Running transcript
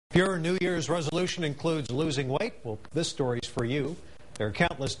If your New Year's resolution includes losing weight, well, this story's for you. There are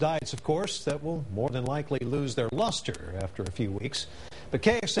countless diets, of course, that will more than likely lose their luster after a few weeks. But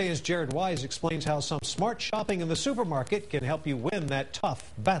KXAN's Jared Wise explains how some smart shopping in the supermarket can help you win that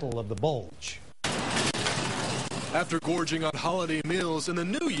tough battle of the bulge. After gorging on holiday meals in the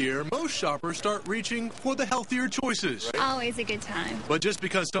new year, most shoppers start reaching for the healthier choices. Always a good time. But just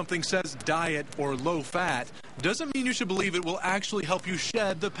because something says diet or low fat doesn't mean you should believe it will actually help you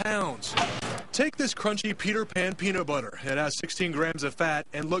shed the pounds. Take this crunchy Peter Pan peanut butter. It has 16 grams of fat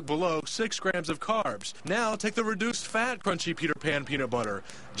and look below 6 grams of carbs. Now take the reduced fat crunchy Peter Pan peanut butter.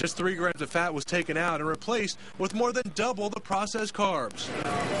 Just 3 grams of fat was taken out and replaced with more than double the processed carbs.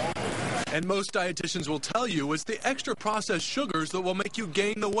 And most dietitians will tell you it's the extra processed sugars that will make you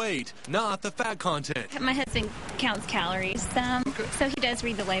gain the weight, not the fat content. My husband counts calories, so he does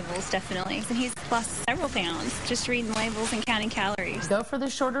read the labels, definitely. And he's lost several pounds just reading labels and counting calories. Go for the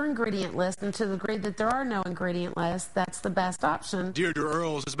shorter ingredient list, and to the degree that there are no ingredient lists, that's the best option. Deirdre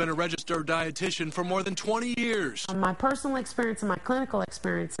Earls has been a registered dietitian for more than 20 years. My personal experience and my clinical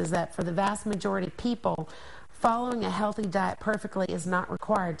experience is that for the vast majority of people, following a healthy diet perfectly is not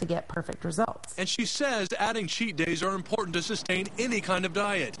required to get perfect results. And she says adding cheat days are important to sustain any kind of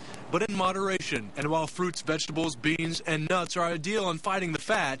diet, but in moderation. And while fruits, vegetables, beans, and nuts are ideal in fighting the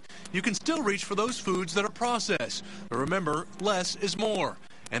fat, you can still reach for those foods that are processed. But remember, less is more.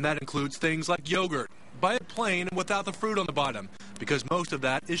 And that includes things like yogurt. Buy it plain and without the fruit on the bottom, because most of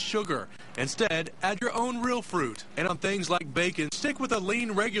that is sugar. Instead, add your own real fruit. And on things like bacon, stick with a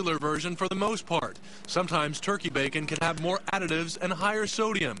lean regular version for the most part. Sometimes turkey bacon can have more additives and higher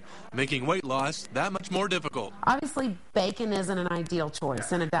sodium, making weight loss that much more difficult. Obviously, bacon isn't an ideal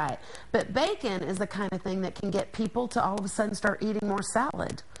choice in a diet, but bacon is the kind of thing that can get people to all of a sudden start eating more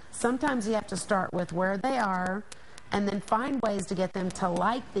salad. Sometimes you have to start with where they are and then find ways to get them to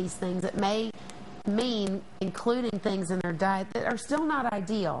like these things that may mean including things in their diet that are still not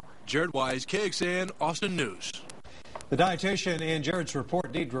ideal. Jared Wise, KXAN, Austin News. The dietitian in Jared's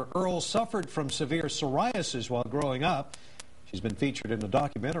report, Deirdre Earls, suffered from severe psoriasis while growing up. She's been featured in a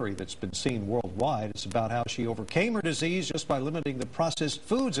documentary that's been seen worldwide. It's about how she overcame her disease just by limiting the processed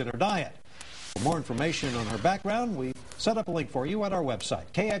foods in her diet. For more information on her background, we set up a link for you at our website,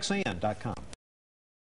 kxan.com.